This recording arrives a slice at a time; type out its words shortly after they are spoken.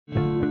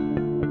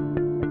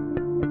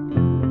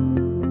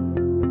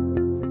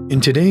In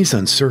today's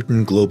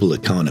uncertain global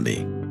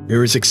economy,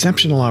 there is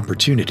exceptional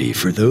opportunity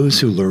for those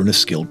who learn a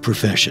skilled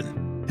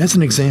profession. As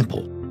an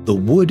example, the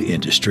wood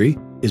industry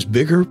is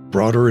bigger,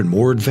 broader, and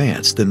more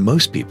advanced than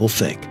most people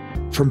think.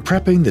 From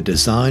prepping the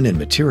design and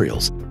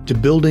materials to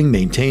building,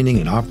 maintaining,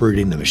 and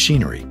operating the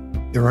machinery,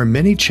 there are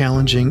many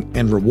challenging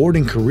and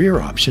rewarding career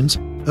options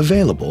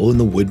available in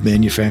the wood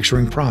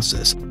manufacturing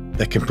process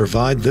that can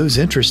provide those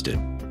interested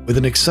with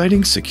an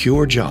exciting,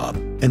 secure job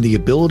and the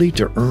ability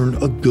to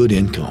earn a good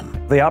income.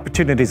 The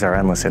opportunities are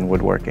endless in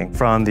woodworking,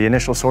 from the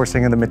initial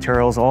sourcing of the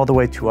materials all the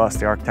way to us,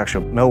 the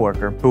architectural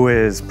millworker, who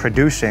is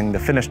producing the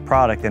finished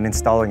product and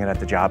installing it at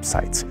the job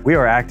sites. We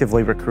are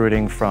actively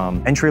recruiting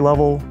from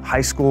entry-level,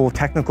 high school,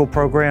 technical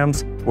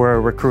programs.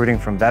 We're recruiting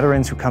from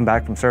veterans who come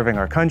back from serving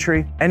our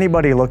country.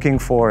 Anybody looking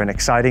for an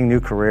exciting new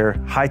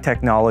career, high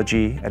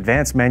technology,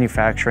 advanced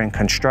manufacturing,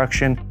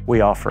 construction,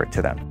 we offer it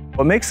to them.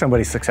 What makes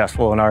somebody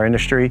successful in our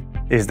industry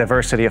is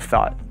diversity of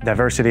thought,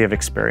 diversity of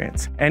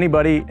experience.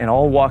 Anybody in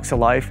all walks of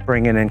life,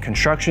 bringing in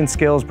construction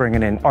skills,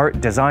 bringing in art,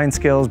 design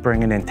skills,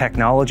 bringing in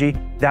technology,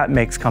 that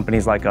makes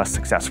companies like us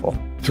successful.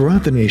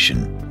 Throughout the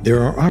nation,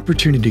 there are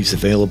opportunities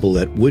available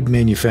at wood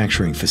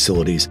manufacturing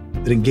facilities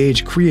that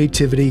engage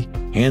creativity,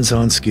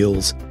 hands-on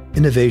skills,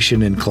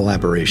 innovation, and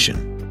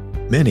collaboration.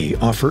 Many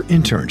offer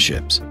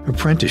internships,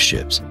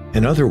 apprenticeships,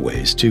 and other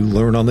ways to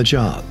learn on the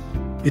job.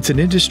 It's an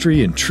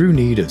industry in true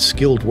need of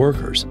skilled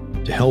workers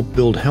to help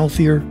build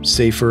healthier,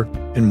 safer,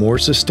 and more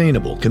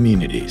sustainable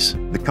communities.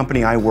 The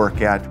company I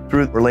work at,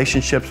 through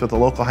relationships with the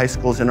local high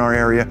schools in our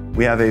area,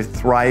 we have a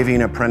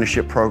thriving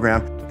apprenticeship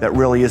program that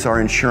really is our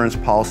insurance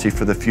policy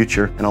for the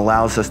future and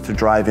allows us to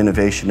drive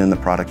innovation in the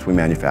products we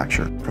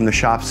manufacture. From the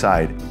shop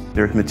side,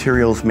 there's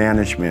materials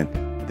management,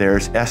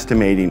 there's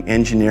estimating,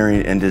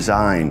 engineering and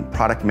design,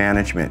 product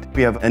management.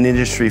 We have an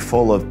industry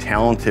full of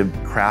talented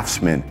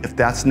craftsmen. If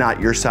that's not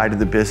your side of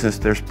the business,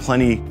 there's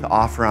plenty to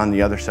offer on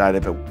the other side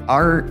of it.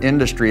 Our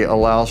industry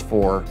allows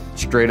for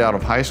straight out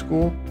of high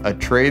school, a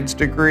trades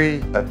degree,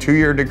 a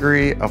 2-year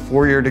degree, a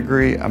 4-year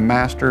degree, a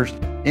master's.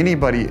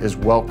 Anybody is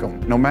welcome.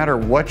 No matter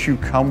what you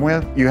come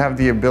with, you have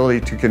the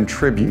ability to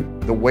contribute.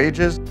 The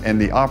wages and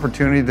the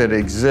opportunity that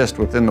exist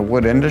within the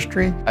wood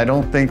industry, I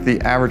don't think the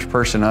average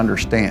person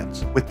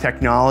understands. With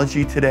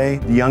technology today,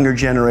 the younger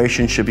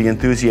generation should be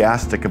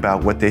enthusiastic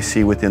about what they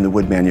see within the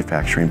wood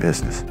manufacturing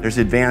business. There's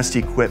advanced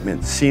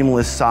equipment,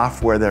 seamless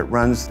software that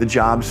runs the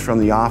jobs from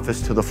the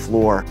office to the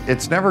floor.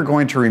 It's never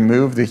going to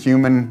remove the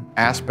human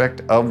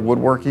aspect of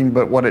woodworking,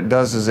 but what it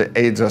does is it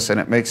aids us and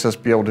it makes us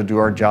be able to do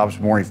our jobs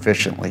more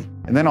efficiently.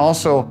 And then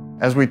also,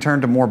 as we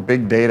turn to more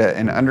big data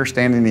and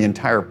understanding the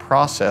entire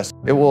process,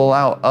 it will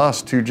allow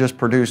us to just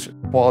produce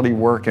quality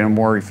work in a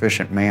more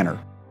efficient manner.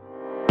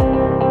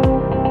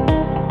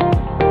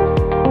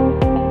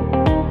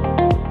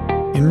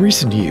 In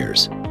recent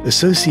years,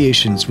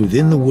 associations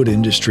within the wood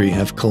industry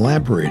have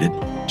collaborated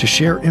to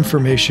share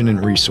information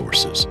and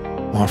resources,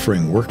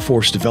 offering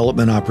workforce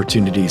development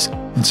opportunities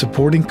and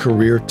supporting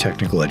career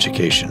technical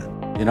education.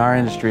 In our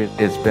industry,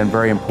 it's been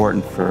very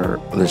important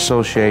for the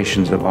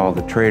associations of all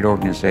the trade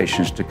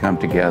organizations to come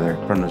together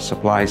from the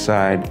supply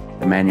side,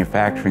 the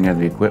manufacturing of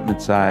the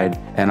equipment side,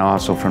 and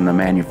also from the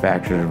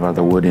manufacturers of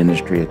the wood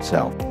industry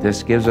itself.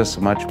 This gives us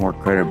much more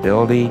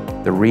credibility.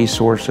 The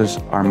resources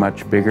are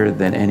much bigger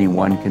than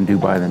anyone can do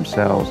by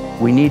themselves.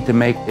 We need to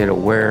make it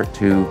aware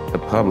to the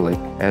public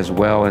as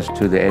well as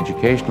to the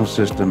educational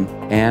system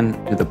and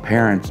to the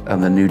parents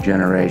of the new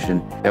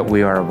generation that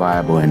we are a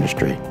viable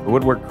industry. The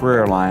Woodwork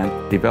Career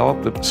Alliance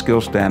developed the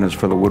skill standards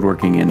for the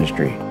woodworking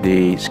industry.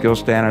 The skill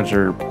standards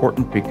are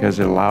important because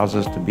it allows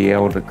us to be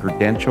able to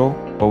credential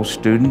both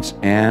students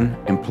and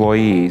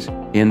employees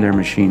in their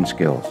machine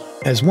skills.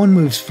 As one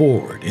moves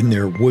forward in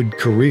their wood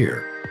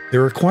career,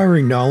 they're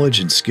acquiring knowledge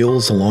and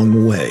skills along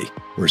the way,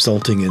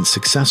 resulting in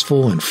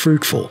successful and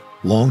fruitful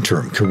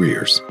long-term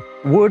careers.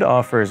 Wood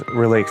offers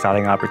really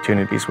exciting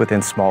opportunities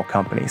within small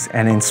companies.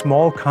 And in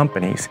small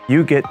companies,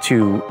 you get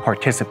to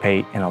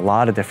participate in a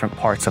lot of different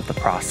parts of the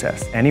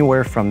process,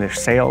 anywhere from their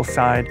sales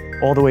side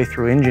all the way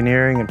through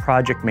engineering and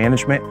project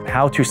management,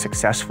 how to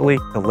successfully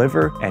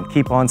deliver and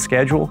keep on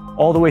schedule,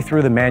 all the way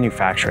through the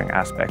manufacturing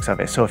aspects of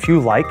it. So if you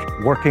like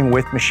working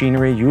with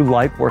machinery, you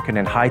like working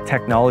in high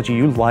technology,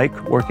 you like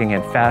working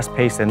in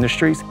fast-paced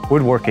industries,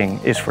 woodworking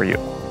is for you.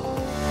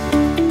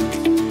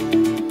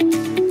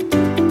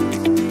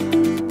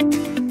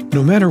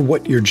 No matter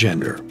what your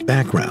gender,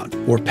 background,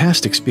 or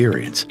past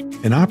experience,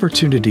 an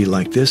opportunity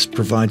like this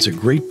provides a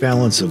great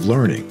balance of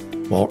learning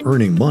while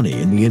earning money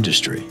in the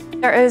industry.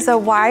 There is a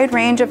wide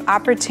range of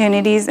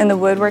opportunities in the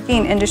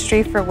woodworking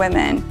industry for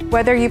women.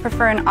 Whether you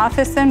prefer an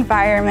office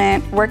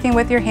environment, working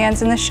with your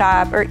hands in the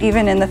shop, or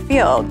even in the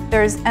field,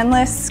 there's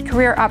endless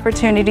career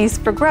opportunities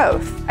for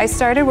growth. I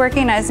started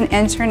working as an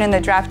intern in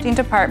the drafting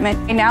department.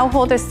 I now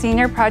hold a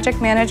senior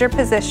project manager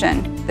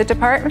position. The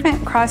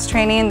department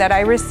cross-training that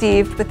I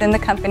received within the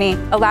company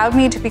allowed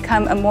me to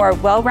become a more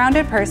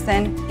well-rounded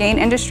person, gain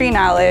industry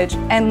knowledge,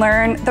 and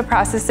learn the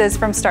processes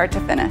from start to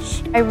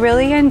finish. I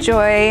really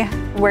enjoy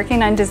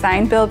Working on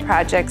design build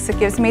projects, it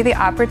gives me the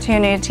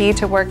opportunity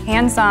to work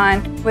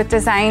hands-on with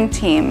design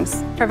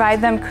teams,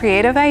 provide them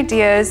creative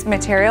ideas,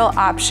 material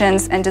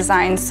options, and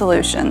design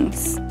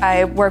solutions.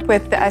 I work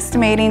with the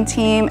estimating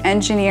team,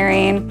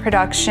 engineering,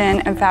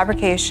 production, and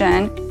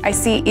fabrication. I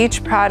see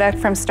each product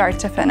from start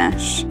to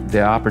finish.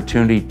 The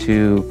opportunity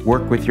to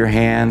work with your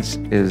hands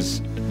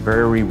is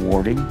very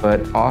rewarding,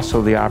 but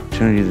also the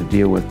opportunity to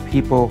deal with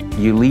people.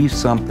 You leave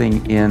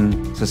something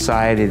in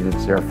society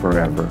that's there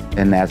forever,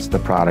 and that's the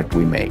product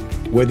we make.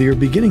 Whether you're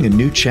beginning a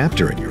new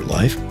chapter in your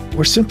life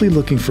or simply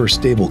looking for a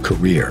stable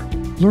career,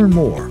 learn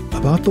more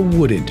about the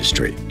wood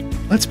industry.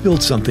 Let's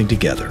build something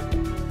together.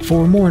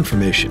 For more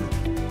information,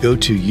 go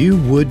to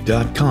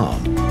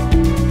uwood.com